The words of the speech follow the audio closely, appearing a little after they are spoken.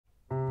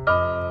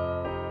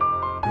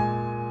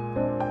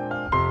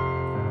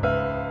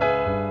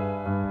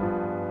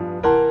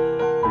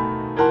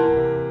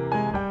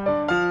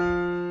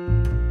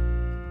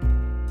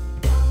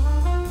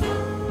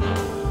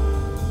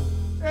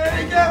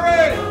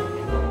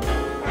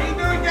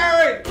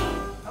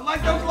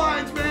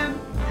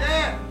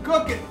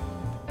cooking.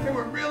 They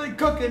were really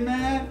cooking,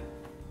 man.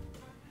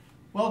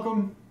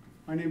 Welcome.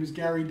 My name is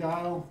Garry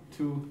Dial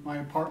to my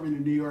apartment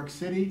in New York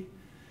City.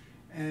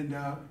 And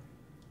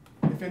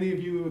if any of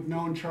you have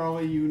known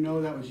Charlie, you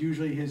know that was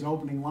usually his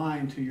opening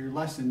line to your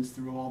lessons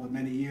through all the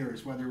many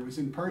years, whether it was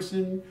in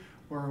person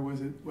or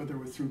whether it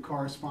was through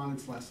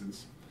correspondence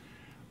lessons.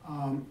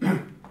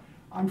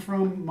 I'm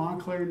from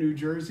Montclair, New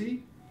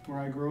Jersey, where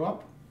I grew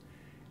up.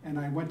 And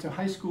I went to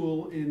high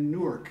school in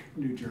Newark,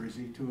 New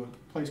Jersey, to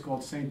a place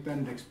called St.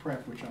 Benedict's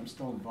Prep, which I'm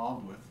still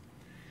involved with.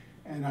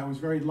 And I was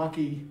very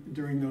lucky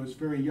during those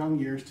very young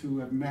years to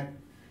have met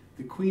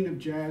the Queen of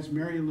Jazz,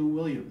 Mary Lou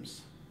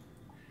Williams.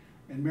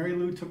 And Mary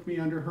Lou took me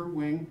under her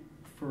wing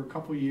for a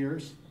couple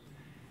years.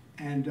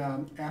 And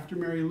after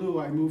Mary Lou,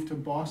 I moved to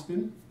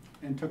Boston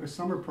and took a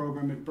summer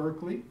program at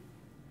Berklee.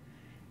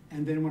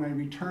 And then when I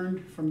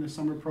returned from the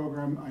summer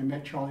program, I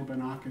met Charlie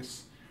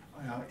Banacos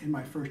in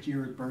my first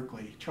year at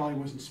Berklee. Charlie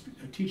wasn't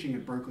teaching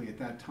at Berklee at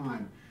that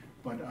time,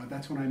 but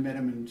that's when I met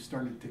him and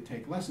started to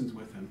take lessons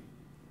with him.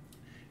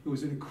 It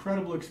was an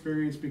incredible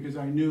experience because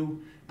I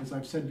knew, as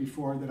I've said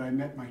before, that I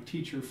met my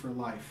teacher for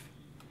life.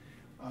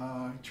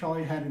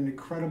 Charlie had an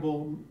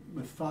incredible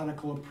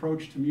methodical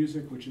approach to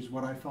music, which is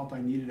what I felt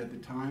I needed at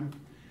the time.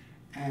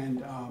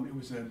 And it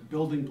was a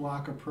building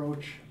block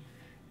approach,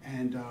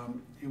 and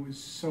it was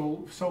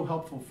so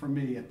helpful for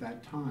me at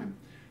that time.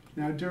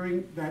 Now,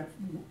 during that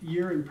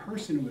year in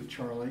person with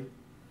Charlie,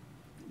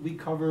 we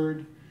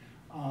covered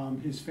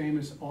his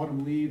famous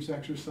autumn leaves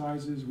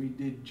exercises. We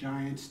did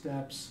giant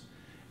steps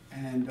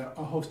and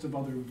a host of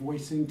other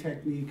voicing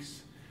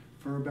techniques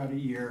for about a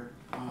year.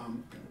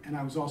 And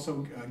I was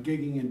also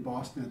gigging in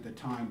Boston at the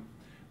time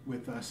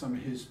with some of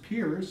his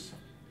peers,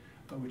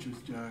 which was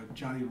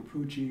Johnny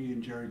Rapucci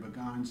and Jerry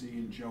Bergonzi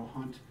and Joe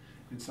Hunt,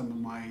 and some of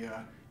my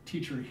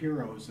teacher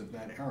heroes of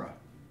that era.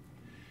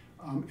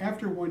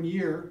 After 1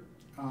 year,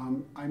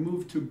 I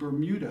moved to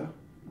Bermuda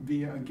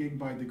via a gig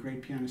by the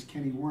great pianist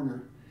Kenny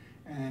Warner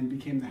and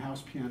became the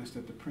house pianist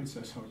at the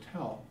Princess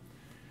Hotel.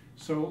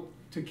 So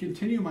to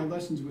continue my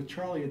lessons with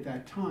Charlie at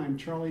that time,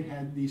 Charlie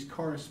had these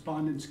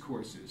correspondence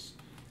courses,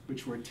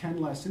 which were 10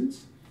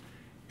 lessons,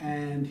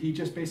 and he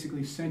just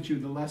basically sent you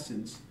the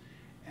lessons.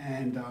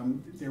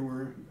 And there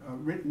were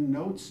written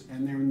notes,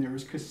 and then there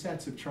was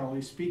cassettes of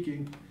Charlie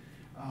speaking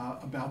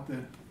about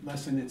the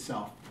lesson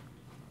itself.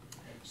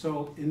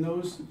 So in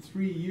those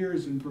 3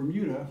 years in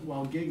Bermuda,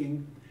 while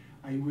gigging,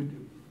 I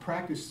would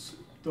practice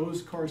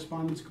those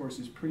correspondence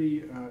courses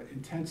pretty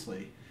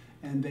intensely.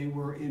 And they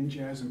were in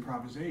jazz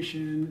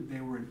improvisation, they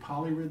were in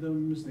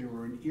polyrhythms, they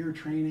were in ear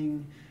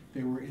training,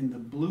 they were in the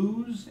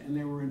blues, and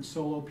they were in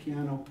solo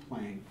piano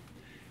playing.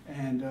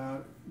 And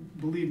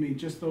believe me,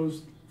 just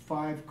those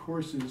 5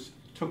 courses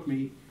took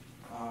me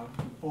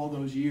all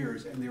those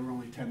years, and there were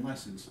only 10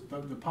 lessons.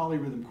 The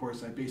polyrhythm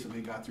course, I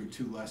basically got through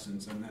 2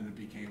 lessons, and then it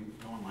became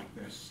going like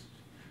this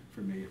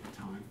for me at the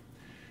time.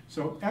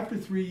 So after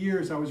 3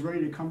 years, I was ready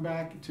to come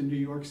back to New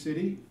York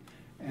City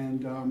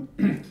and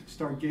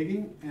start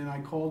gigging, and I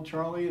called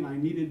Charlie, and I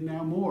needed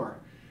now more.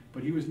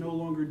 But he was no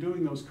longer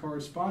doing those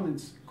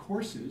correspondence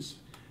courses.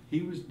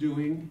 He was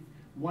doing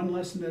 1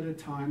 lesson at a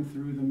time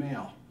through the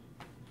mail.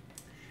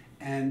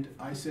 And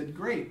I said,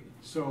 great.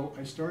 So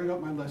I started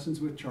out my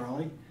lessons with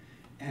Charlie,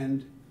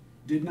 and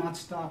did not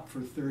stop for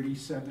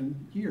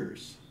 37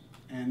 years,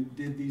 and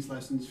did these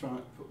lessons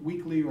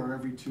weekly or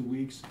every 2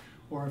 weeks,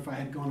 or if I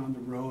had gone on the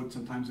road,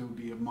 sometimes it would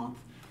be a month.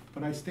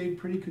 But I stayed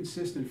pretty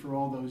consistent for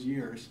all those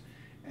years,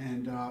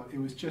 and it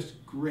was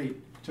just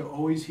great to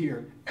always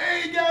hear,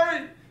 "Hey,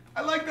 Garry,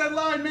 I like that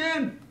line,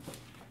 man."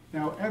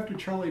 Now, after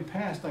Charlie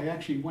passed, I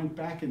actually went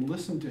back and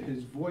listened to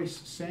his voice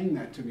saying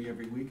that to me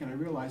every week, and I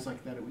realized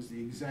that it was the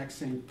exact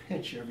same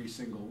pitch every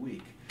single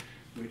week,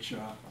 which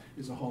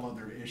is a whole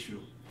other issue.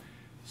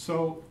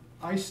 So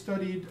I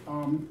studied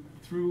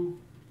through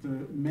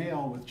the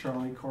mail with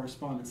Charlie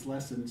correspondence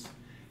lessons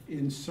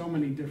in so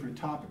many different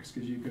topics,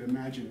 because you could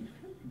imagine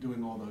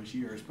doing all those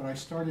years. But I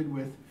started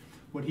with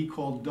what he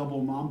called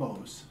double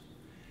mambos.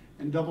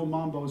 And double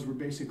mambos were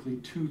basically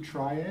 2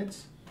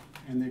 triads,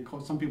 and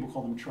some people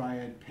call them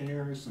triad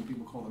pairs, some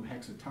people call them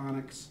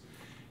hexatonics.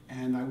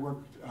 And I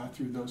worked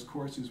through those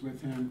courses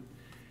with him,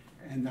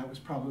 and that was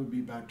probably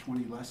about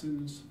 20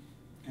 lessons.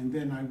 And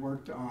then I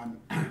worked on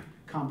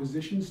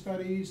composition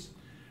studies,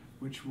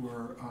 which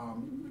were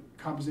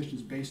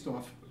compositions based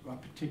off a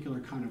particular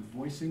kind of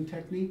voicing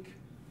technique.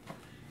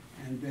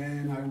 And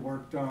then I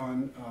worked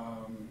on,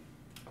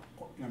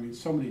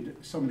 so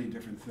many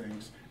different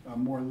things. A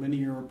more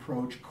linear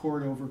approach,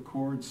 chord over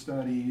chord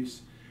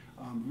studies,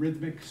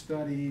 rhythmic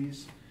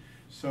studies.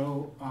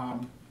 So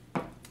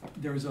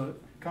there was a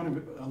kind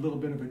of a little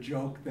bit of a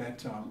joke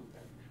that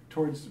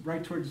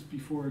right towards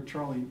before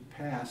Charlie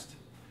passed,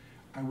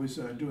 I was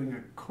doing a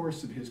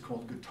course of his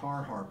called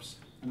Guitar Harps,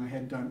 and I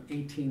had done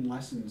 18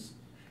 lessons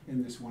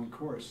in this one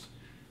course.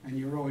 And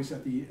you're always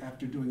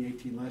after doing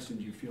 18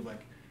 lessons, you feel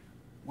like,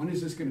 when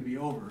is this going to be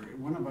over?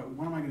 When am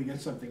I going to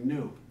get something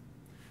new?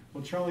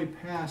 Well, Charlie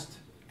passed,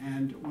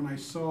 and when I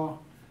saw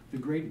the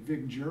great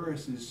Vic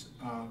Juris's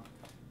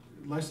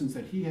lessons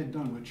that he had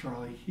done with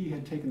Charlie. He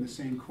had taken the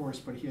same course,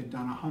 but he had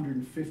done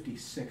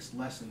 156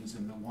 lessons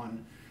in the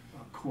one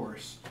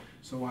course.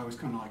 So I was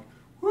kind of like,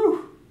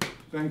 whew,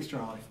 thanks,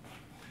 Charlie.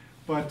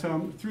 But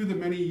through the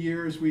many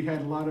years, we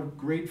had a lot of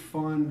great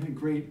fun and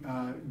great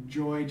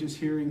joy just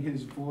hearing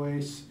his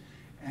voice.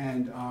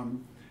 And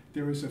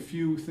there was a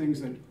few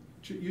things that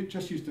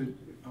just used to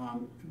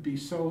be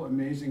so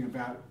amazing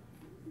about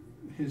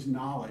his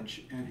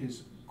knowledge and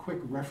his quick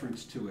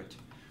reference to it.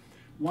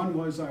 One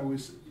was I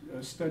was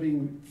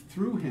studying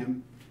through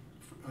him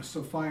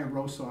Sophia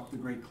Rosoff, the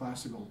great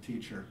classical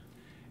teacher.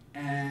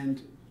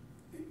 And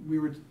we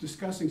were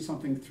discussing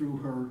something through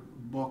her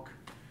book.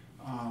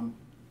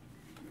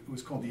 It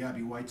was called the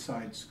Abby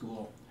Whiteside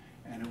School,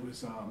 and it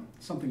was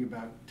something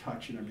about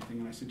touch and everything.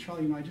 And I said,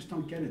 Charlie, you know, I just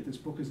don't get it. This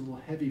book is a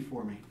little heavy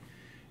for me.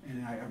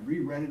 And I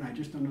reread it, and I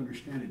just don't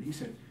understand it. And he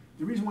said,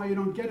 the reason why you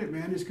don't get it,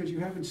 man, is because you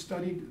haven't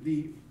studied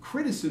the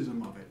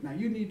criticism of it. Now,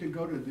 you need to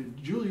go to the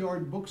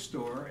Juilliard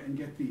bookstore and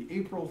get the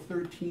April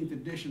 13th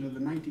edition of the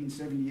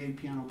 1978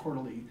 Piano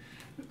Quarterly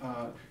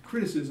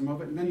criticism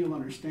of it, and then you'll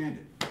understand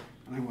it.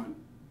 And I went,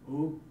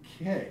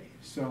 okay.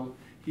 So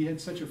he had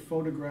such a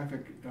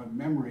photographic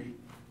memory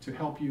to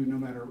help you no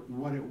matter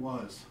what it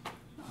was.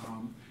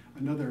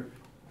 Another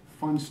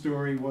fun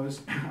story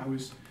was I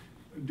was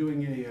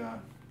doing a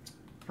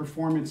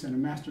performance and a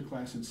master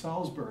class in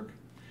Salzburg,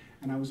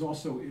 and I was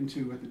also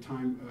into, at the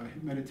time,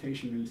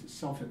 meditation and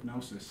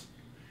self-hypnosis.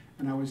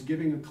 And I was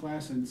giving a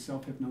class in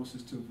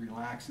self-hypnosis to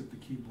relax at the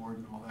keyboard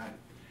and all that.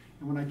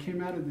 And when I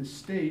came out of this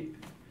state,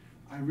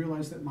 I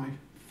realized that my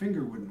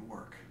finger wouldn't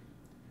work.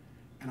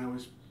 And I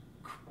was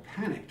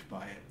panicked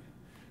by it.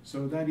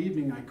 So that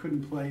evening I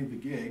couldn't play the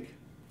gig.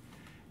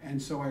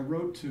 And so I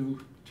wrote to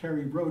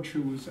Terry Roach,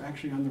 who was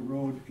actually on the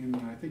road in,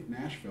 I think,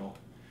 Nashville.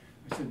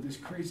 I said, this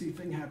crazy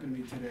thing happened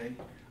to me today.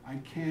 I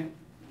can't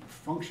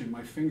function.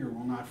 My finger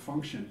will not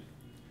function.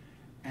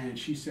 And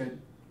she said,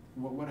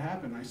 well, what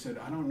happened? I said,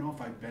 I don't know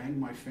if I banged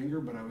my finger,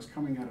 but I was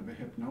coming out of a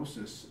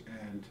hypnosis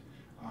and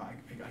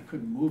I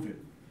couldn't move it.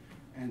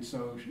 And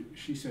so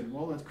she said,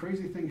 well, that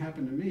crazy thing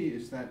happened to me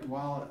is that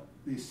while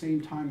at the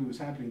same time it was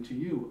happening to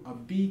you, a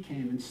bee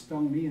came and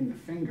stung me in the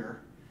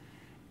finger,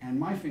 and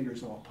my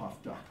finger's all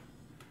puffed up.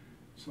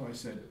 So I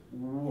said,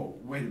 whoa,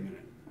 wait a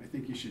minute. I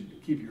think you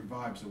should keep your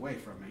vibes away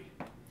from me.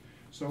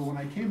 So when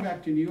I came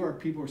back to New York,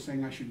 people were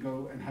saying I should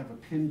go and have a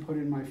pin put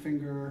in my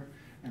finger,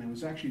 and it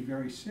was actually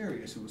very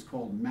serious. It was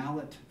called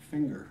mallet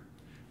finger,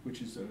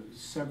 which is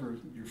sever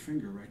your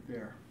finger right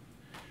there.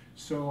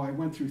 So I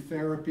went through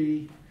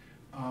therapy,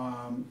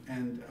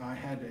 and I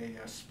had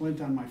a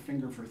splint on my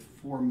finger for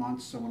 4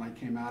 months, so when I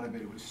came out of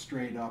it, it was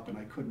straight up and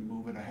I couldn't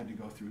move it. I had to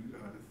go through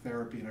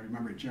therapy, and I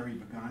remember Jerry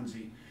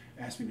Bergonzi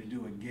asked me to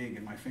do a gig,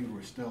 and my finger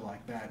was still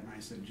like that, and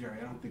I said, Jerry,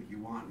 I don't think you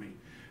want me,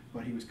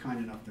 but he was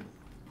kind enough to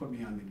put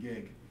me on the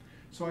gig.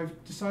 So I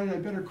decided I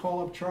better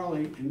call up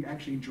Charlie and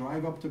actually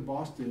drive up to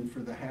Boston for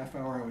the half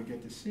hour I would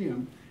get to see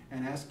him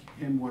and ask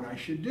him what I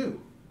should do.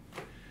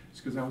 It's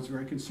because I was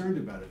very concerned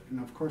about it. And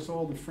of course,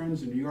 all the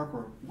friends in New York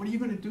were, what are you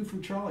going to do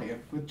with Charlie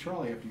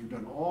after you've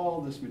done all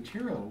this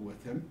material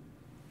with him?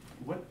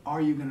 What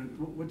are you going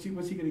to, what's he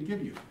going to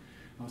give you?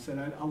 I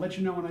said, I'll let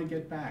you know when I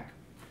get back.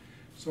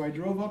 So I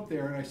drove up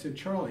there and I said,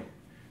 Charlie,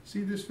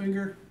 see this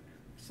finger?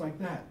 It's like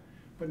that.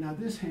 But now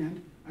this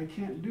hand, I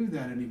can't do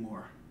that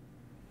anymore.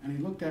 And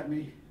he looked at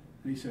me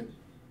and he said,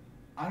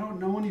 I don't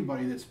know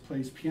anybody that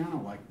plays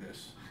piano like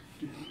this.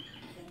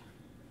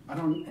 I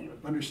don't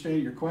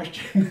understand your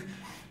question.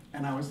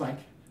 And I was like,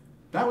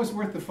 that was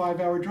worth the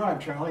 5-hour drive,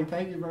 Charlie.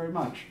 Thank you very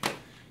much.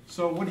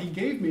 So what he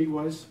gave me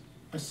was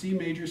a C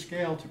major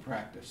scale to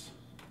practice.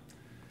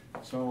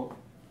 So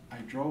I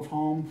drove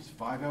home,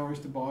 5 hours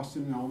to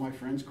Boston, and all my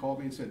friends called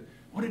me and said,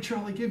 what did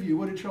Charlie give you?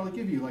 What did Charlie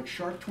give you? Like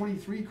sharp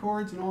 23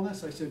 chords and all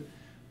this? I said,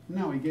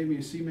 no, he gave me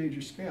a C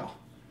major scale.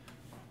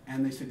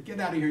 And they said,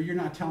 get out of here. You're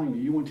not telling me.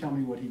 You won't tell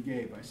me what he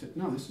gave. I said,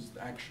 no, this is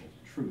the actual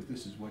truth.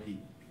 This is what he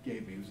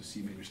gave me. It was a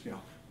C major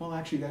scale. Well,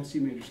 actually, that C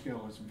major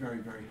scale was very,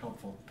 very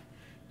helpful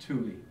to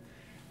me.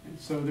 And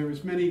so there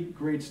was many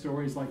great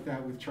stories like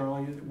that with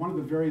Charlie. One of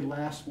the very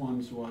last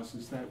ones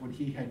is that when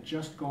he had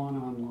just gone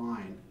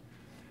online,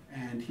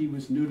 and he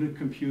was new to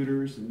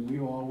computers, and we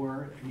all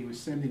were, and he was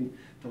sending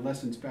the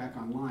lessons back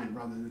online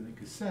rather than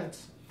the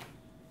cassettes.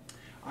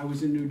 I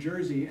was in New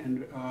Jersey,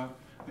 and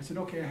I said,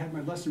 okay, I had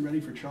my lesson ready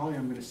for Charlie.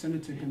 I'm going to send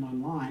it to him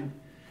online,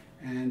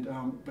 and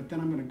but then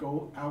I'm going to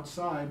go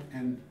outside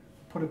and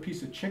put a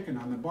piece of chicken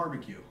on the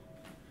barbecue.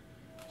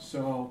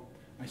 So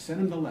I sent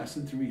him the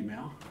lesson through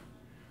email.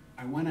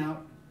 I went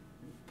out,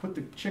 put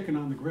the chicken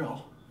on the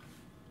grill,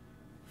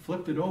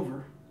 flipped it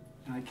over,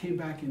 and I came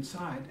back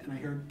inside, and I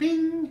heard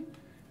bing!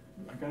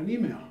 I got an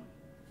email.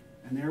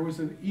 And there was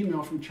an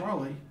email from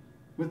Charlie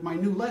with my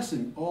new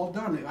lesson all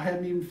done. I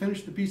hadn't even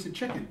finished the piece of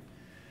chicken.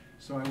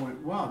 So I went,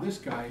 wow, this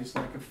guy is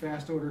like a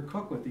fast order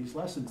cook with these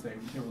lessons. They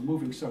were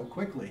moving so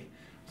quickly.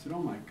 I said,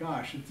 oh my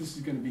gosh, this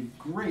is going to be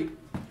great.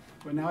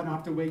 But now I don't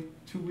have to wait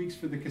 2 weeks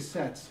for the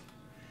cassettes.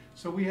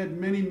 So we had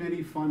many,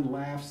 many fun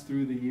laughs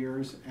through the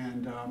years,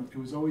 and it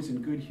was always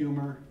in good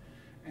humor.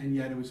 and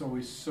yet it was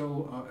always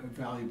so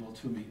valuable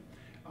to me.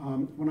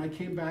 When I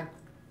came back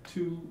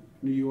to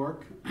New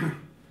York,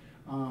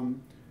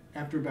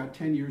 after about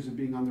 10 years of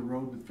being on the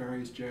road with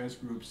various jazz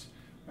groups,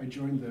 I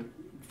joined the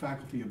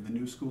faculty of the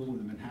New School in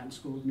the Manhattan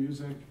School of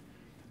Music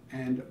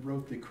and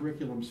wrote the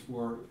curriculums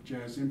for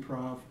jazz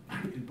improv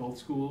in both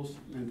schools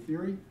and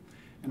theory.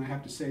 And I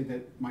have to say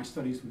that my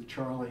studies with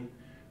Charlie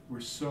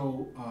were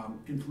so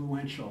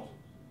influential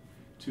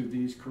to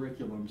these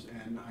curriculums,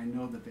 and I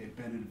know that they've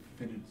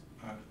benefited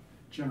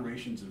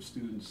generations of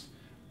students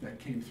that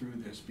came through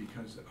this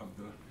because of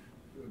the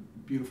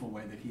beautiful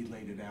way that he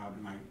laid it out,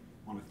 and I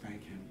want to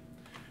thank him.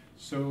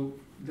 So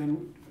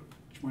then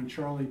when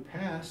Charlie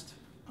passed,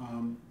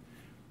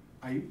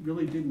 I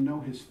really didn't know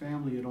his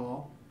family at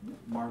all,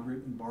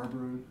 Margaret and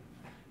Barbara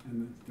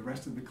and the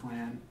rest of the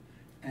clan,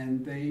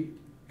 and they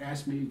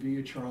asked me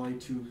via Charlie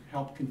to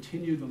help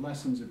continue the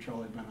lessons of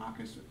Charlie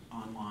Banacos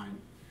online.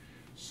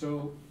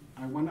 So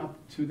I went up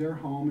to their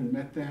home and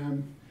met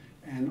them,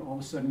 and all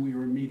of a sudden we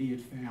were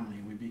immediate family,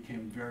 and we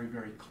became very,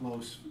 very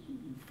close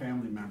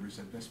family members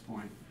at this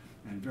point,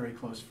 and very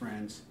close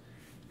friends.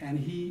 And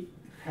he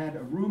had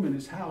a room in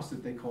his house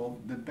that they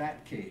called the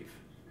Bat Cave.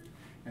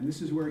 And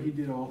this is where he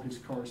did all his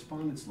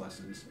correspondence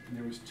lessons. And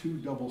there was 2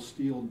 double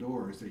steel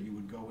doors that you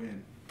would go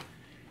in.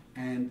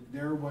 And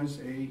there was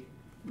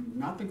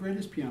not the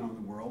greatest piano in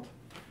the world,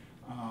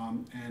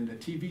 and a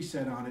TV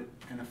set on it,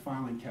 and a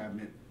filing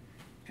cabinet.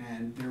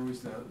 And there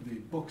was the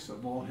books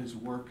of all his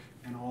work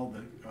and all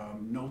the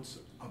notes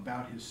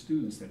about his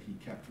students that he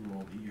kept through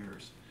all the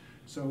years.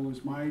 So it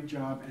was my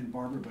job and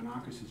Barbara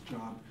Banacos'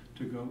 job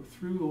to go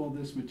through all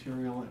this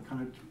material and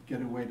kind of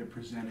get a way to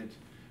present it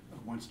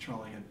once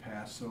Charlie had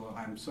passed. So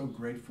I'm so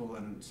grateful,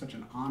 and it's such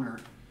an honor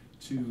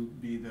to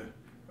be the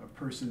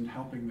person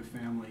helping the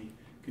family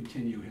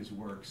continue his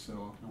work.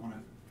 So I want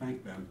to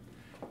thank them,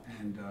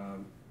 and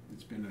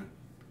it's been a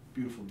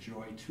beautiful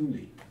joy to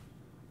me.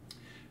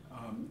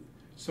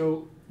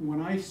 So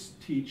when I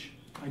teach,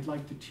 I'd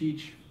like to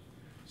teach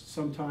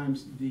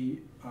sometimes the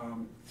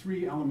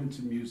 3 elements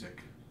of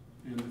music.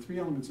 And the 3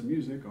 elements of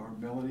music are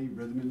melody,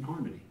 rhythm, and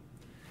harmony.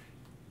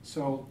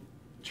 So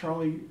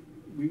Charlie,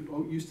 we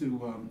used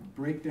to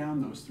break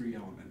down those 3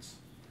 elements.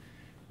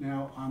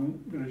 Now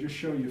I'm going to just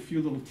show you a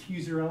few little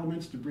teaser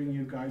elements to bring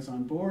you guys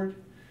on board.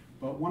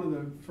 But one of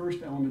the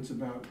first elements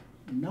about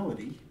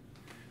melody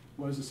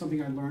was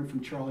something I learned from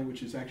Charlie,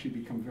 which has actually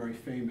become very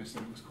famous,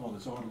 and it was called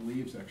his autumn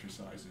leaves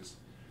exercises.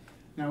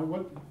 Now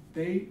what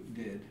they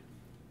did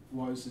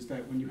is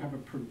that when you have a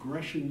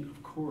progression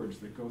of chords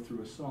that go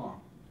through a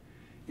song,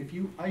 if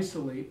you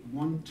isolate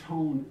one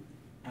tone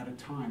at a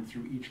time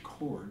through each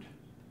chord,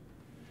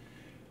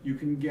 you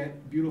can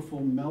get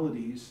beautiful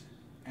melodies,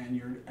 and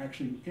you're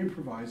actually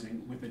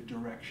improvising with a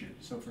direction.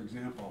 So for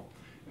example,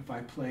 if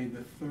I play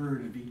the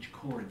 3rd of each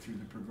chord through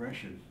the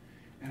progression,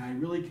 and I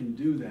really can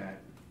do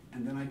that,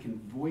 and then I can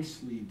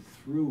voice lead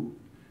through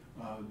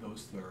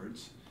those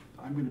thirds,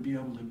 I'm going to be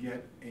able to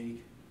get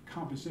a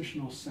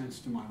compositional sense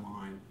to my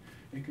line.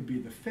 It could be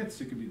the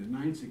 5ths, it could be the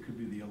 9ths, it could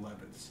be the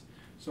 11ths.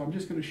 So I'm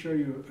just going to show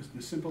you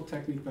the simple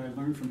technique that I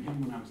learned from him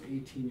when I was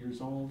 18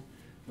 years old,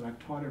 that I've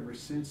taught ever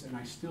since, and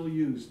I still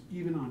use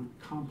even on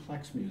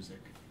complex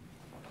music.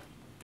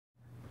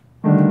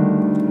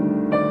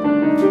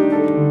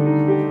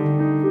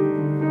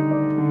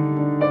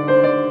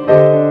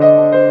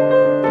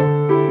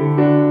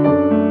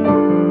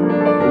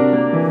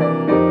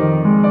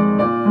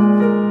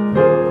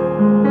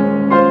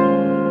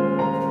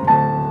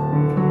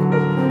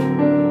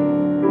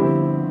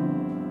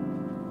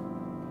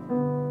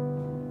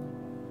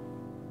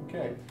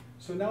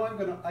 So now I'm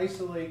going to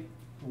isolate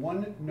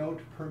 1 note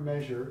per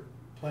measure,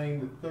 playing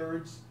the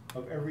thirds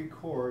of every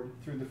chord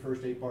through the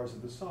first 8 bars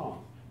of the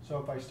song. So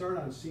if I start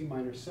on C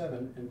minor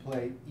 7 and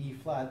play E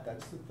flat,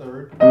 that's the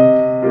 3rd,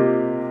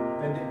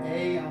 then to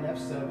A on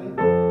F7,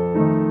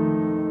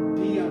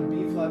 D on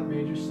B flat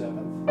major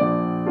 7th,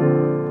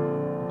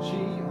 G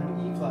on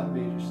E flat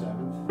major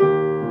 7th,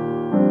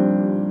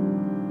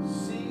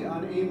 C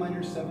on A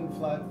minor 7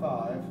 flat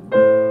 5,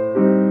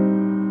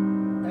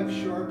 F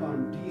sharp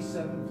on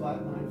D7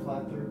 flat 9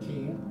 flat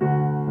 13,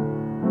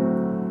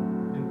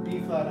 and B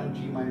flat on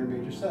G minor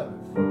major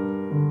 7th.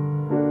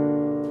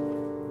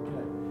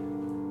 Okay.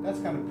 That's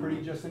kind of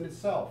pretty just in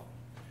itself.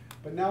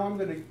 But now I'm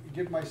going to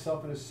give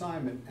myself an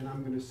assignment, and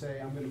I'm going to say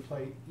I'm going to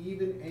play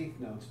even 8th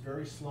notes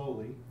very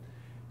slowly,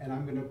 and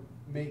I'm going to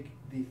make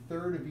the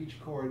 3rd of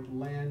each chord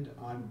land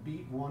on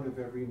beat 1 of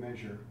every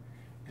measure,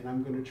 and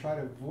I'm going to try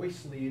to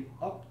voice lead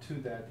up to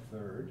that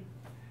 3rd.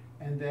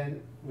 And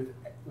then with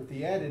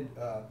the added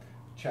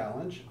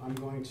challenge, I'm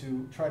going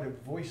to try to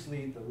voice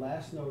lead the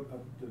last note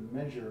of the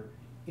measure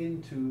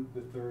into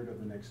the 3rd of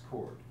the next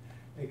chord.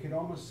 It can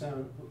almost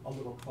sound a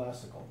little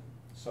classical.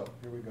 So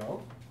here we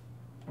go.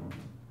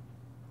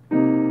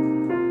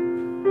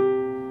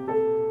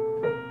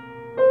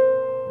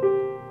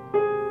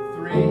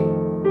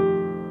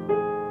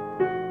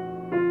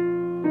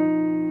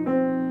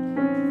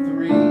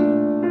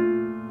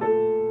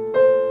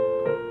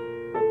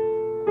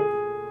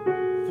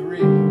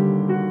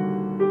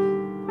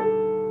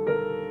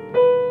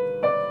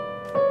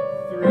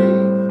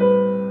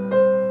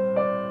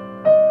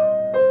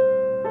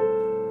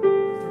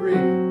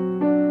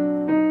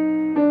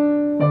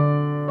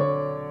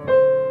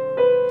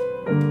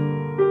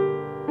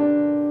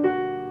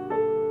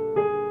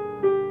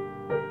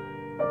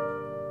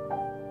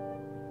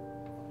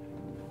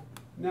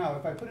 Now,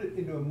 if I put it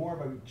into a more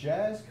of a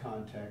jazz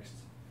context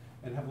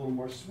and have a little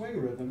more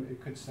swing rhythm, it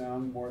could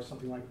sound more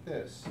something like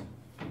this.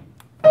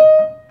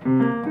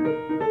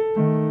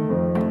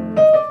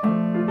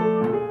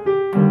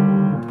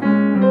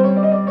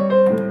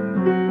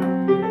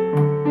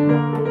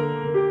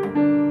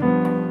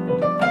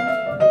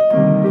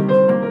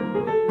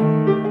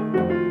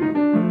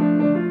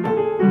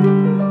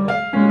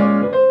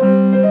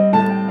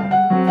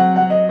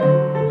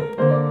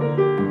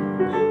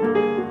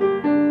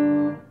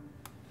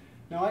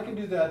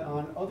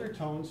 On other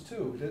tones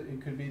too.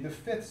 It could be the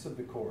fifths of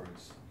the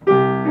chords.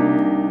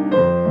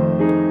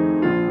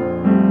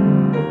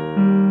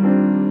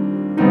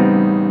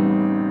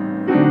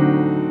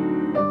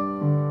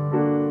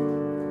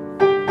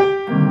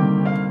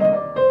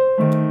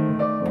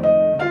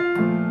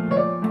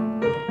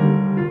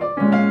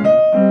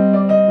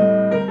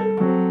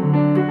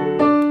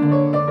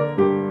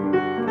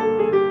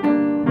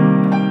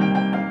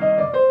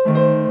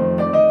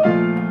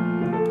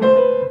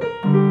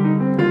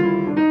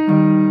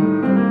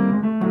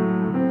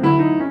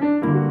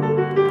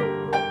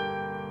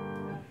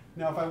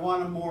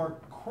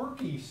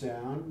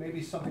 Sound,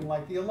 maybe something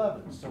like the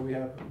 11s. So we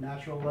have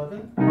natural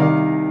 11,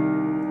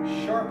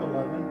 sharp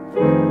 11,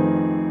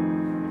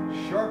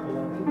 sharp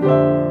 11,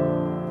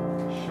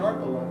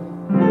 sharp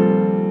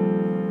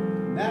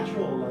 11,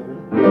 natural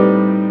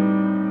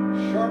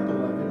 11, sharp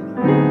 11,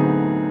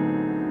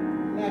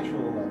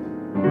 natural 11.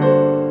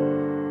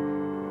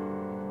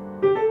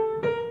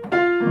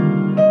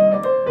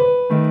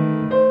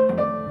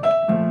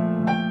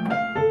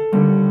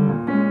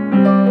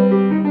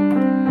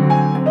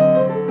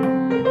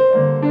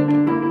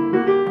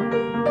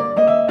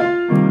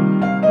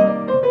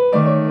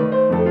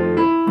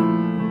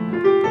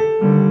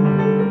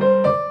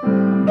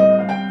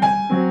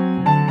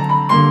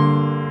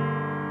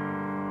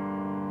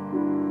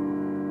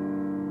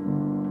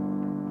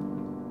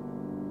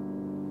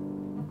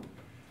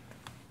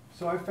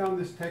 So I found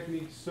this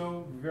technique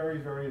so very,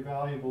 very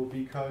valuable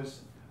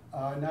because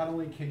not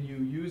only can you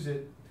use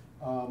it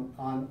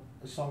on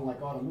a song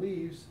like Autumn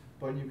Leaves,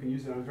 but you can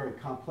use it on very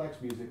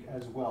complex music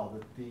as well.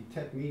 The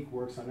technique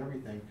works on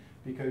everything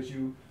because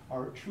you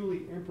are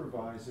truly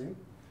improvising,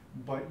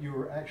 but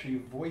you're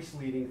actually voice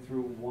leading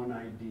through one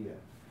idea.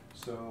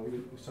 So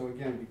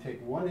again, we take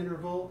one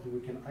interval and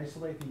we can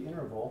isolate the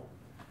interval,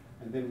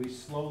 and then we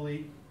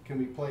slowly, can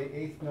we play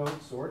eighth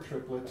notes or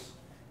triplets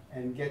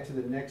and get to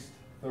the next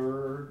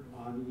third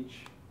on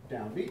each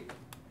downbeat,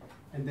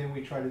 and then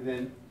we try to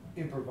then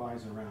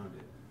improvise around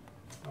it.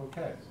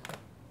 Okay.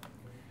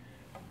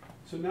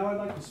 So now I'd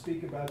like to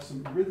speak about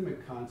some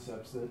rhythmic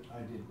concepts that I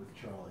did with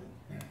Charlie.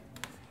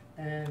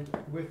 And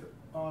with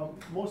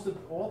most of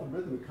all the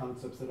rhythmic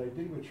concepts that I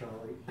did with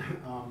Charlie,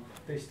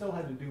 they still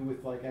had to do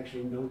with like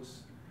actually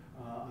notes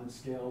on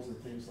scales and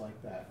things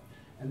like that.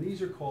 And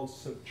these are called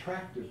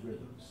subtractive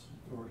rhythms,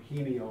 or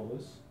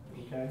hemiolas,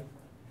 okay?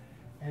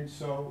 And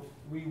so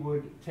we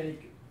would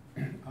take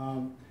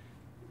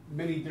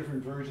many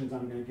different versions.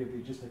 I'm going to give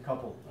you just a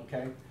couple,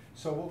 okay?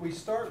 So what we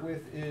start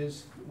with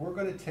is we're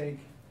going to take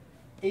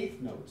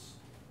eighth notes,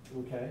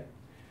 okay?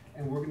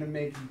 And we're going to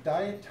make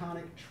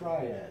diatonic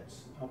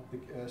triads up the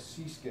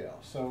C scale.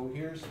 So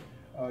here's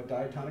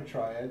diatonic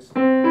triads.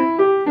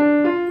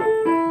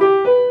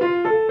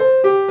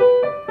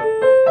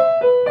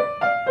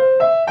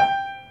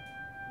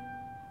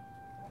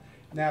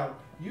 Now,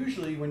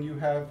 usually when you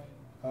have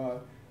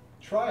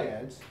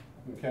triads,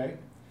 okay,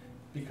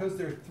 because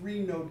they're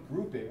three-note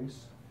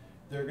groupings,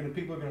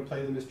 people are going to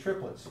play them as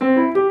triplets.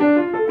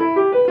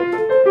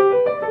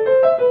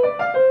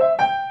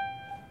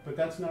 But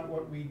that's not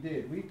what we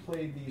did. We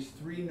played these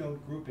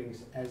three-note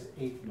groupings as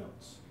eighth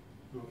notes,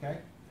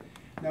 okay?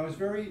 Now, it's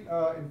very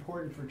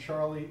important for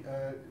Charlie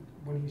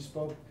when he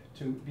spoke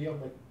to be able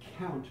to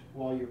count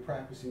while you're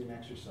practicing an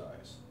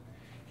exercise.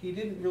 He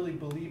didn't really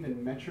believe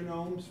in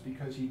metronomes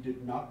because he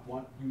did not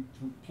want you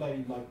to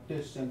play like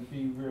this and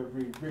be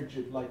very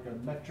rigid like a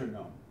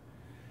metronome.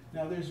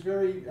 Now, there's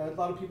a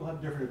lot of people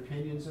have different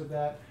opinions of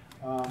that.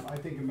 I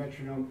think a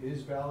metronome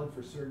is valid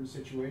for certain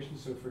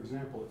situations. So, for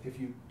example, if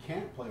you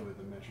can't play with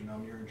a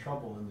metronome, you're in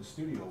trouble in the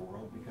studio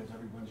world because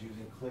everyone's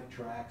using click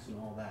tracks and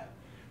all that.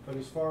 But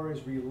as far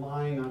as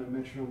relying on a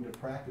metronome to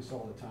practice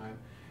all the time,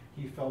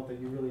 he felt that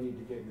you really need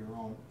to get your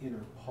own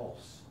inner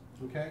pulse,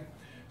 okay?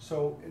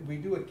 So we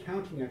do a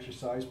counting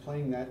exercise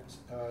playing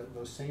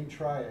those same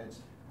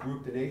triads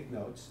grouped in eighth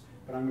notes,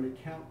 but I'm going to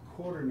count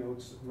quarter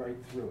notes right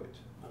through it,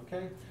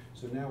 okay?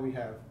 So now we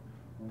have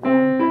 1, 2,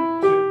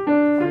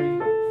 3,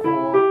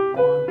 4,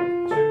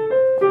 1,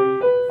 2, 3,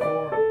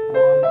 4,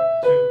 1,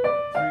 2,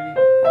 3,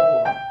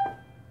 4.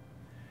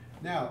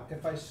 Now,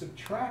 if I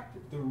subtract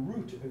the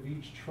root of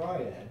each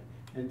triad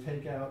and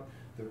take out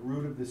the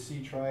root of the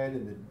C triad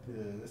and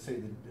let's say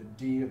the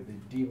D of the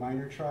D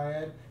minor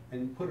triad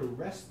and put a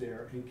rest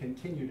there and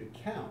continue to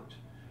count,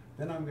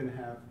 then I'm going to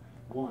have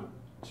 1,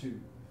 2,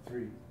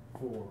 3,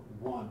 4,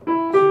 1,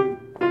 2,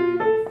 3,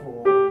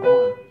 4,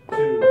 1,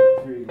 2,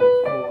 3,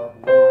 4,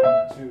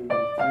 1, 2, 3,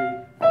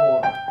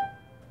 4.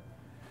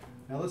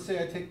 Now let's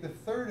say I take the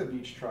third of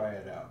each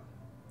triad out,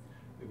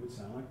 it would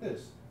sound like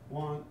this.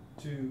 1,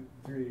 2,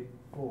 3,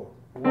 4.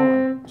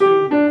 1,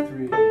 2,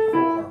 3,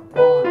 4.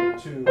 1,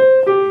 2,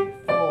 3,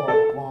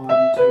 4. 1,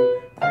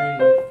 2, 3,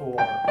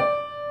 4.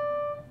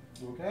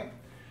 Okay?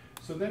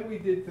 So then we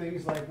did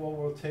things like, well,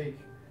 we'll take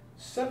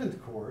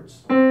seventh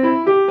chords,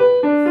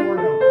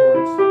 4-note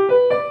chords,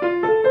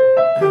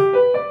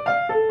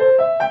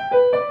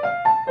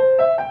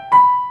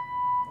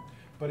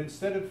 but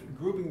instead of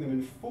grouping them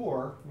in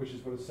 4, which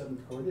is what a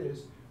seventh chord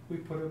is, we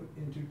put them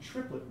into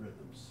triplet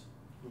rhythms.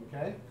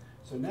 Okay?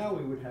 So now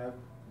we would have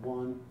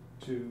 1,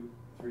 2,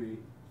 3,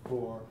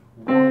 4,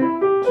 1,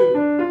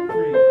 2,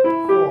 3,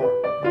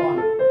 4, 1,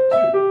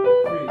 2,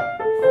 3,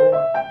 4,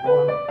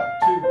 1,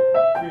 2,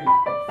 3,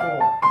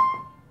 4.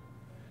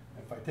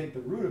 If I take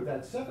the root of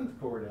that seventh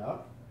chord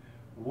out,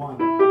 1,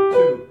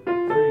 2, 3,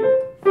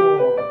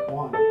 4,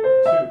 1, 2,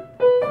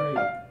 3,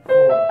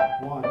 4,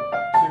 1, 2,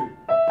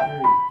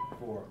 3,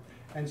 4,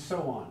 and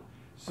so on.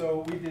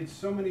 So we did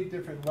so many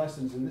different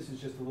lessons, and this is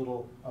just a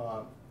little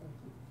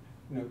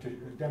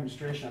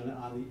demonstration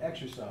on the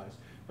exercise.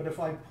 But if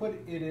I put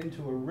it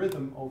into a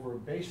rhythm over a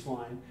bass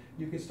line,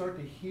 you can start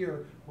to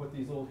hear what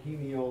these little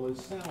hemiolas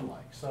sound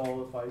like.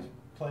 So if I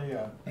play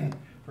a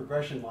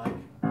progression like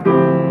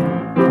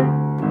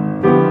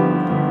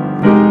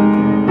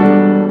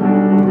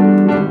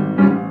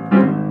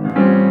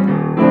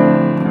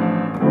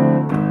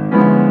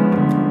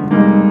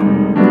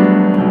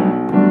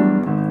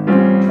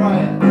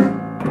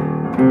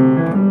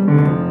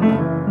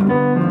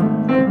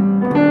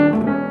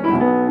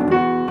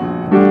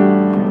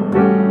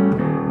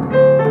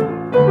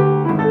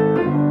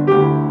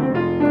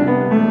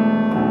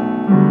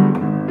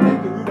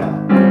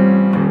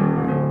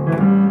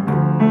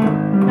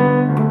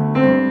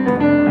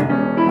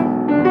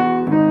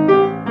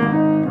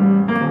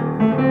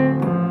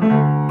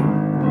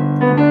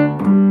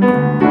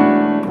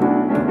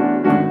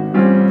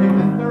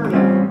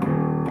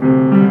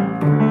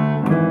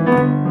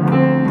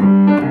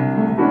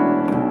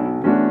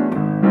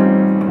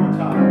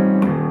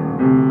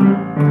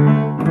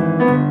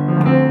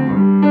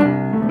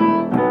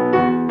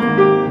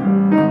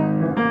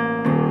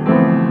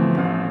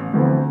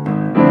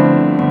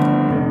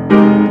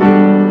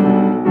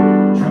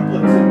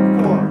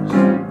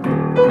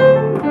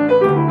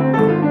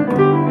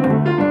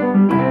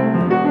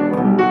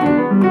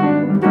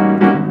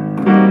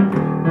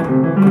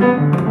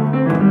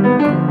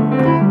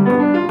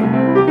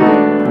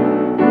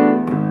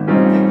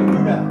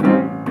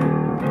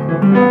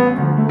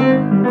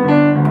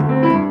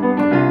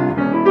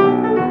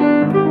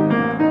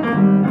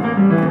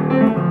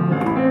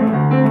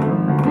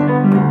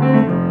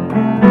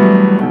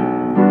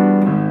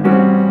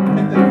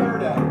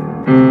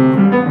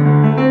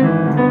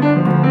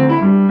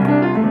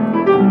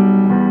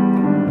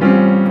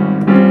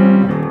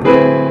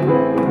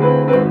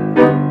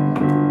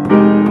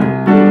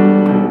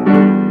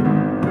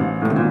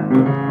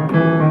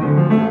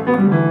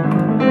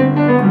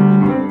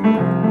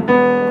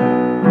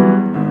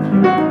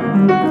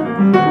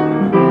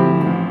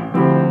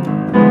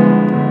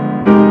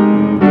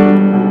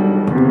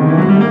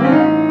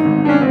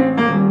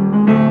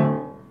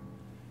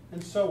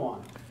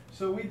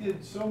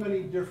so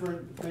many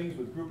different things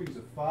with groupings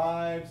of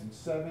 5s and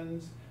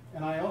 7s,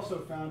 and I also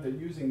found that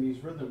using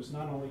these rhythms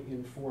not only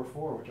in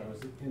 4/4, which I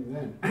was in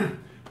then,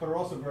 but are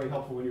also very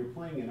helpful when you're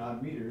playing in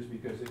odd meters,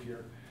 because if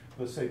you're,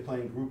 let's say,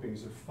 playing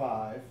groupings of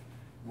 5,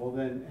 well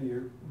then, and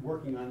you're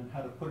working on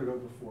how to put it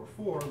over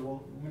 4/4,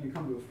 well, when you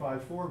come to a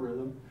 5/4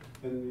 rhythm,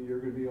 then you're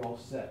going to be all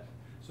set.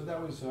 So that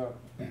was a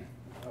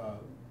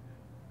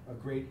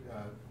great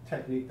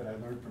technique that I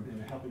learned from him.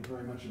 It helped me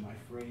very much in my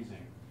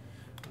phrasing.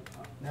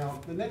 Now,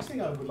 the next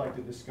thing I would like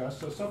to discuss,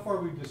 so far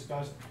we've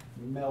discussed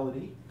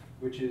melody,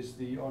 which is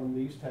the autumn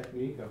leaves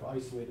technique of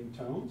isolating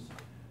tones.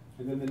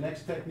 And then the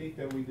next technique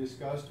that we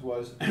discussed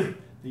was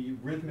the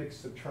rhythmic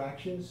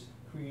subtractions,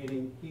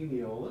 creating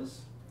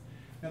hemiolas.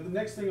 Now, the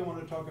next thing I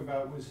want to talk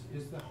about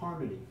is the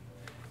harmony.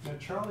 Now,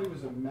 Charlie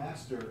was a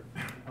master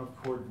of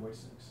chord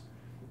voicings.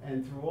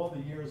 And through all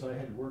the years, I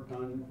had worked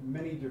on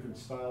many different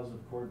styles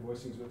of chord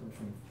voicings with him,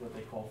 from what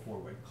they call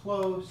four-way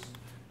close,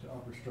 to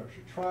upper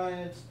structure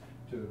triads,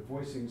 to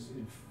voicings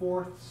in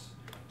fourths,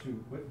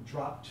 to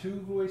drop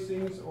two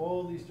voicings,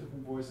 all these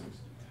different voicings.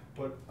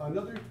 But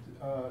another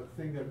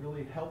thing that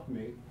really helped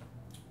me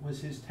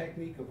was his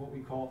technique of what we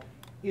call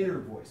inner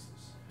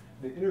voices.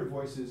 The inner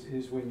voices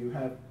is when you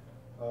have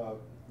a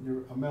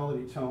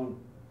melody tone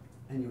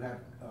and you have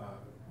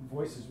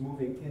voices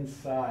moving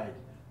inside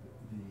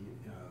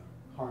the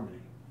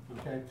harmony.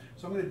 Okay,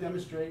 so I'm going to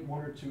demonstrate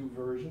one or two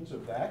versions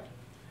of that.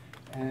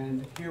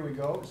 And here we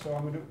go. So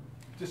I'm going to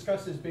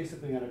discuss this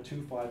basically on a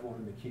 2-5-1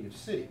 in the key of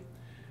C.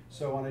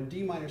 So on a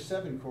D minor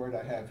 7 chord,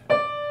 I have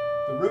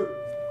the root,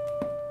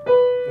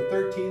 the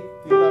 13th,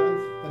 the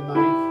 11th, the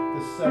 9th,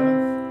 the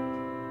 7th,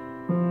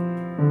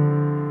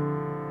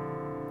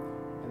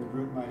 and the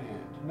root in my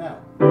hand. Now,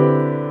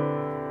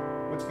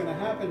 what's going to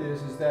happen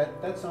is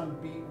that that's on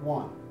beat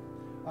 1.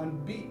 On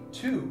beat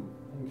 2,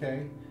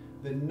 okay,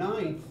 the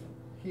 9th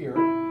here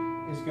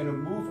is going to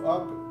move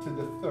up to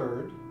the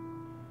 3rd,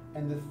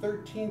 and the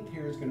 13th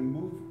here is going to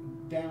move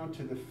down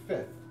to the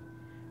 5th.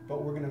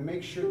 But we're going to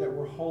make sure that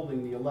we're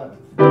holding the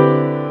 11th.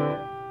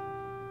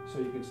 So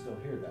you can still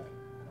hear that.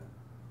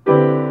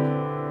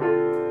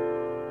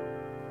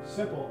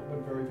 Simple, but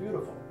very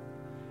beautiful.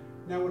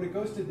 Now when it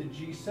goes to the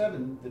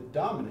G7, the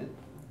dominant,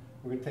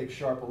 we're going to take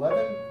sharp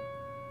 11,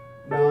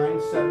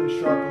 9, 7,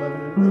 sharp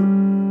 11, and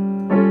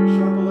root.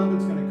 Sharp 11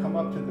 is going to come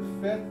up to the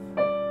 5th.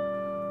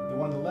 The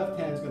one on the left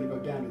hand is going to go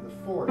down to the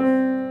 4th.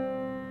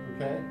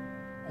 Okay?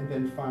 And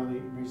then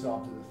finally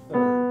resolve to the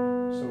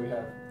 3rd. So we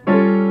have.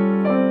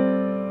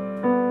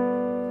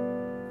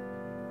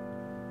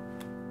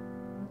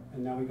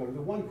 And now we go to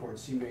the 1 chord,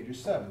 C major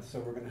 7th. So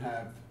we're going to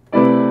have the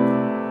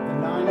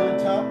 9 on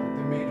top,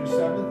 the major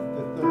 7th,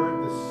 the 3rd,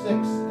 the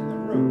 6th, and the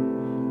root.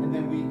 And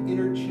then we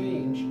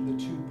interchange the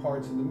 2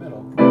 parts in the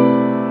middle.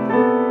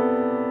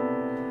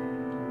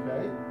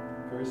 Okay?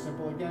 Very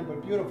simple again,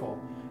 but beautiful.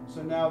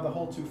 So now the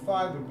whole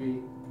 2/5 would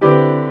be.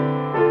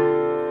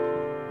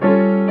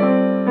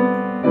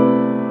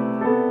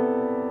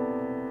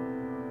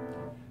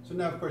 So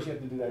now, of course, you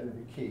have to do that in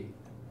every key.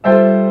 And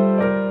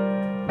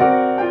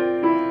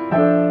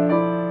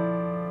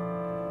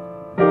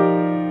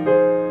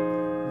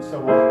so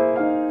on.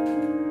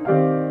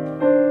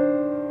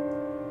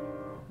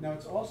 Now,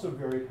 it's also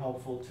very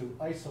helpful to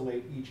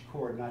isolate each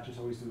chord, not just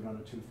always do it on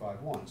a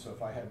 2-5-1. So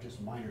if I have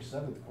just minor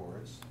 7th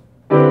chords.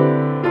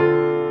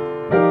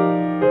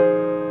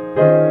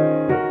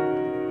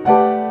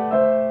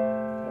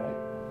 Okay.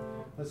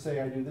 Let's say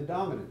I do the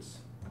dominants.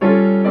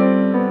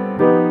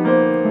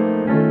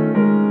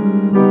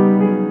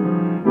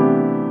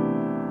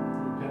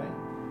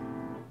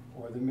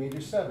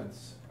 Major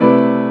 7ths.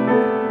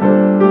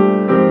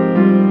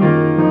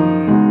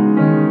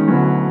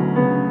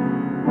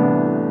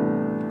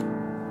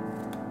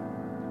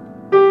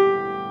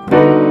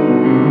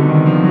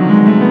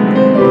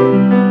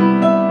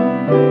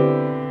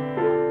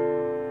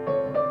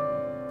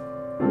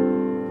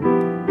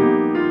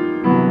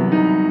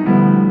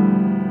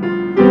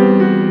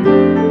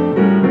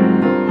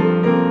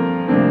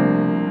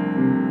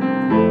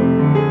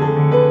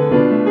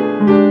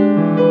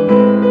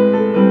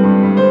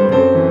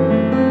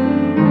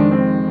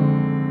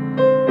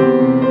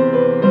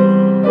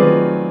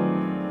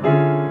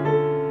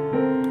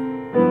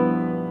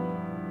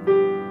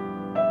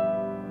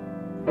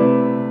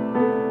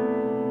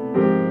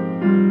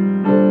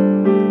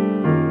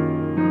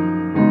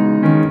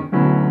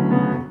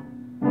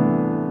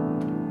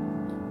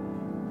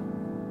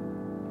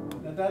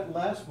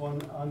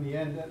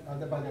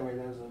 By the way,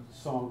 there's a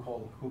song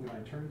called Who Can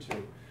I Turn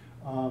To?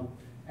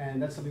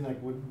 And that's something like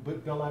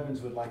what Bill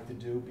Evans would like to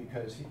do,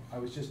 because I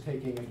was just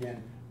taking,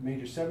 again,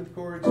 major 7th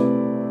chords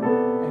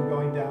and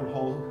going down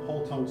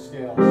whole tone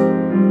scales.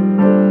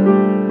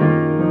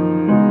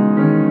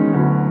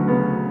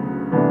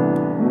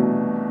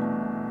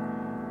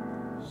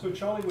 So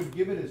Charlie would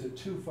give it as a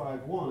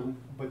 2-5-1,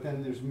 but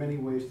then there's many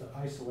ways to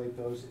isolate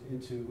those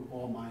into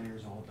all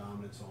minors, all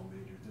dominants, all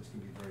majors. This can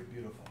be very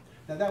beautiful.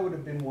 Now that would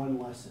have been one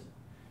lesson.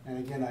 And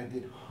again, I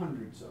did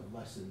hundreds of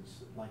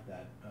lessons like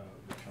that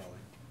with Charlie.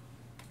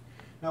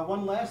 Now,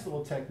 one last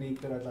little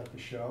technique that I'd like to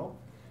show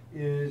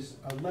is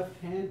a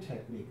left-hand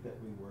technique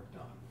that we worked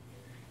on.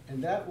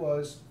 And that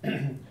was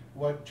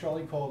what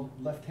Charlie called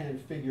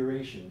left-hand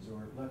figurations,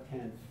 or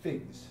left-hand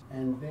figs.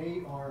 And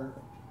they are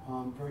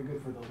very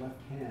good for the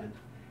left hand.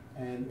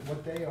 And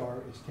what they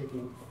are is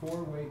taking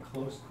 4-way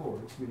close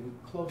chords, meaning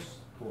close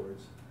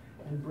chords,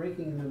 and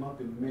breaking them up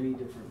in many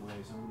different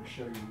ways. I'm going to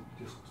show you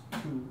just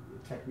 2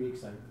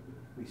 techniques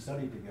we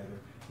studied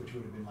together, which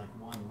would have been like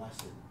one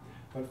lesson.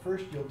 But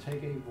first you'll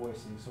take a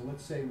voicing. So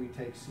let's say we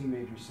take C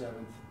major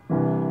 7th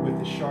with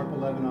the sharp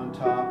 11 on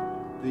top,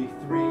 the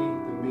 3,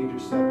 the major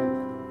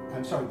 7th,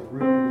 I'm sorry, the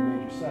root of the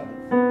major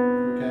 7th,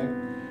 okay?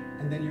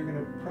 And then you're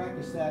going to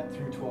practice that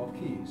through 12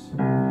 keys.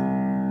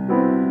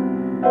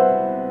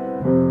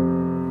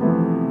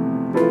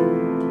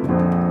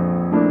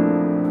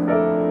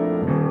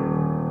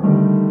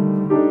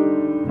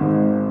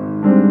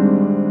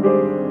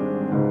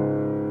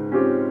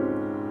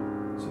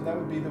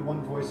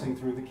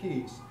 Through the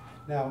keys.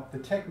 Now, the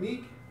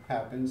technique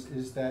happens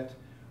is that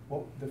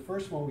the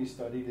first one we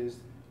studied is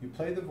you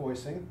play the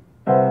voicing,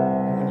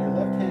 and when your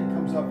left hand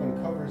comes up and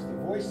covers the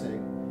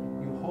voicing,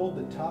 you hold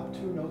the top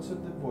 2 notes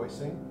of the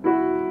voicing,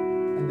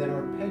 and then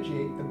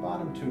arpeggiate the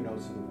bottom 2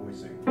 notes of the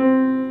voicing.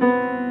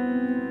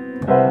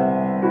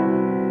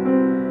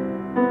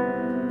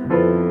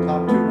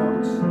 Top 2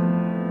 notes.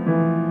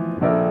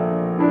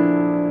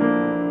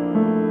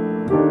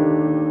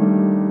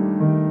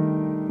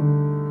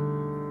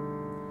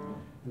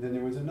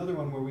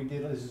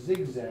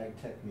 Zigzag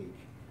technique,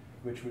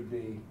 which would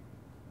be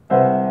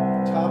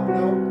top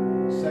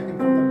note, second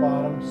from the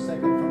bottom,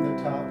 second from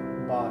the top,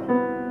 bottom.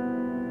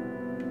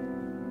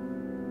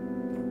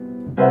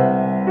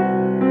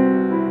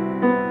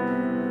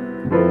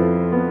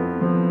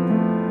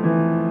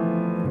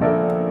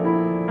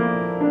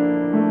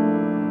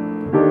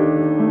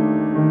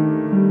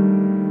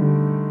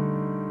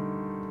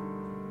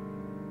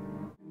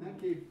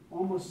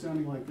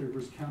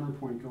 first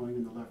counterpoint going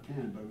in the left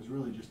hand, but it was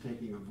really just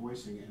taking a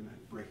voicing and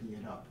breaking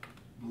it up.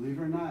 Believe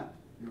it or not,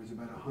 there was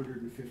about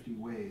 150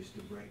 ways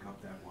to break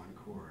up that one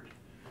chord.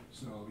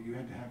 So you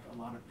had to have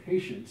a lot of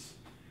patience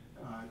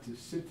to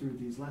sit through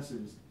these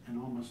lessons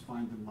and almost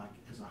find them like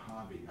as a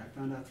hobby. I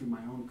found out through my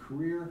own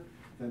career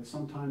that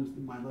sometimes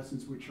my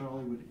lessons with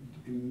Charlie would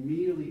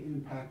immediately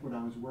impact what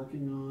I was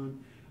working on.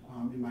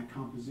 In my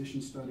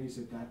composition studies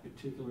at that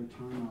particular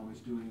time, I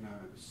was doing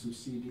some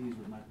CDs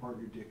with my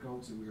partner Dick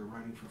Oatts, and we were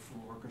writing for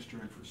full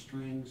orchestra and for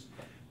strings,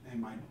 and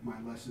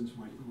my lessons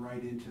went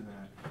right into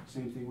that.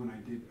 Same thing when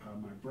I did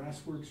my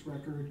Brassworks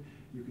record.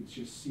 You could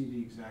just see the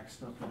exact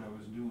stuff that I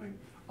was doing.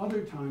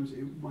 Other times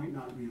it might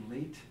not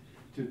relate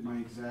to my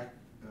exact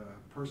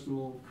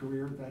personal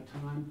career at that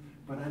time,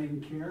 but I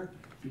didn't care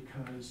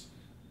because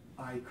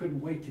I couldn't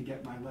wait to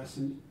get my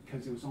lesson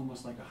because it was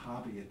almost like a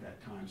hobby at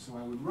that time. So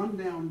I would run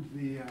down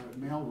the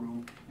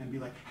mailroom and be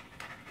like,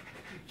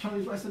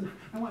 Charlie's lesson,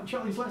 I want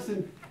Charlie's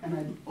lesson. And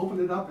I'd open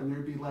it up and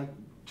there'd be like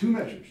 2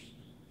 measures.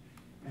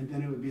 And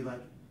then it would be like,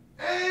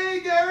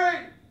 hey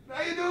Garry,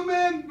 how you doing,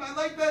 man? I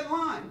like that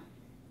line.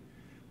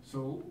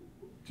 So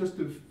just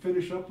to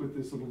finish up with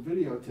this little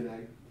video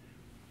today,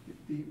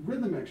 the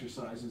rhythm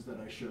exercises that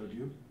I showed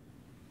you,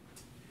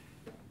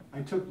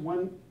 I took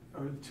 1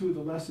 or 2 of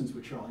the lessons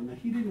with Charlie. Now,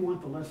 he didn't want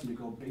the lesson to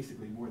go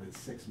basically more than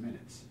 6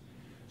 minutes.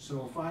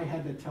 So if I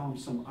had to tell him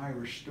some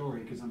Irish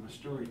story, because I'm a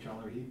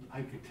storyteller,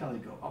 I could tell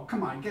he'd go, oh,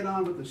 come on, get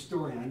on with the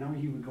story. And I know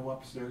he would go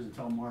upstairs and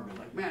tell Margaret,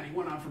 like, man, he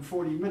went on for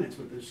 40 minutes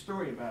with this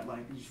story about,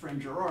 like, his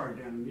friend Gerard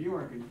down in New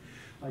York and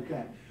like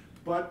that.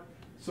 But,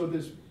 so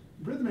this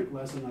rhythmic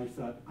lesson, I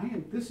thought,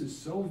 this is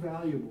so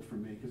valuable for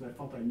me because I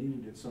felt I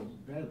needed it so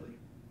badly.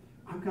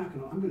 I'm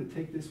going to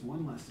take this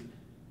one lesson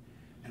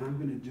and I'm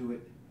going to do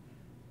it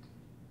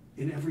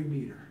in every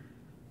meter,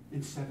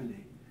 in 7/8,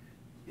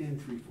 in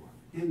 3/4,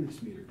 in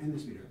this meter, in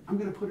this meter. I'm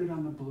going to put it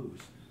on the blues.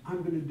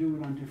 I'm going to do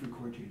it on different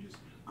chord changes.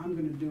 I'm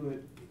going to do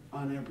it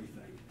on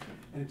everything.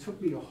 And it took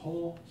me a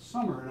whole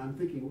summer, and I'm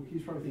thinking,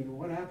 he's probably thinking,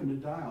 what happened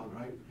to Dial,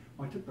 right?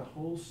 Well, I took the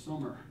whole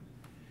summer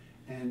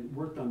and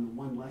worked on the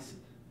one lesson.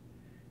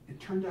 It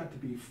turned out to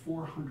be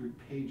 400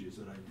 pages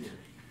that I did.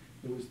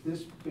 It was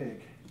this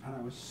big, and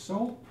I was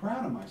so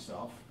proud of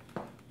myself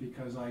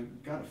because I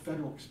got a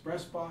Federal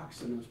Express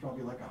box, and it was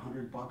probably like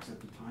 $100 at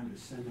the time to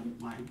send him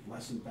my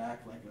lesson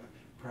back like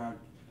a proud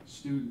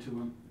student to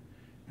him.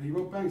 And he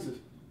wrote back and says,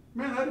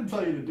 man, I didn't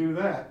tell you to do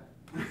that.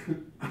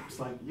 I was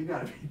like, you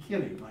gotta be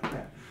kidding, like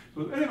that.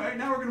 So anyway,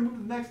 now we're gonna move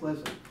to the next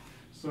lesson.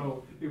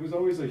 So it was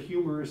always a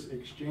humorous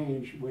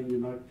exchange when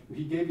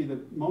he gave you the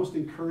most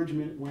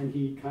encouragement when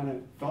he kind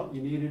of felt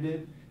you needed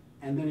it,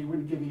 and then he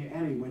wouldn't give you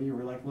any when you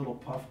were like a little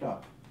puffed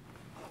up.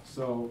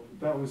 So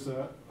that was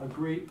a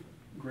great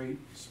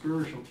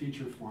spiritual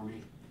teacher for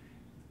me,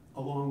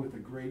 along with a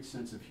great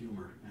sense of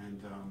humor.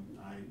 And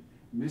I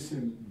miss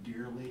him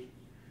dearly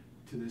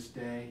to this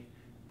day,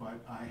 but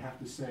I have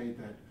to say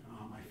that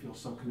I feel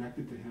so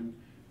connected to him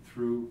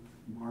through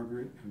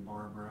Margaret and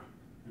Barbara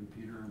and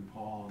Peter and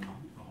Paul and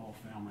the whole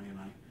family, and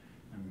I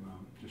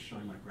am just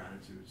showing my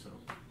gratitude. So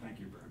thank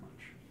you very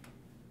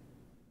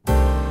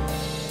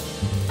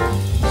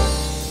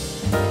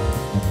much.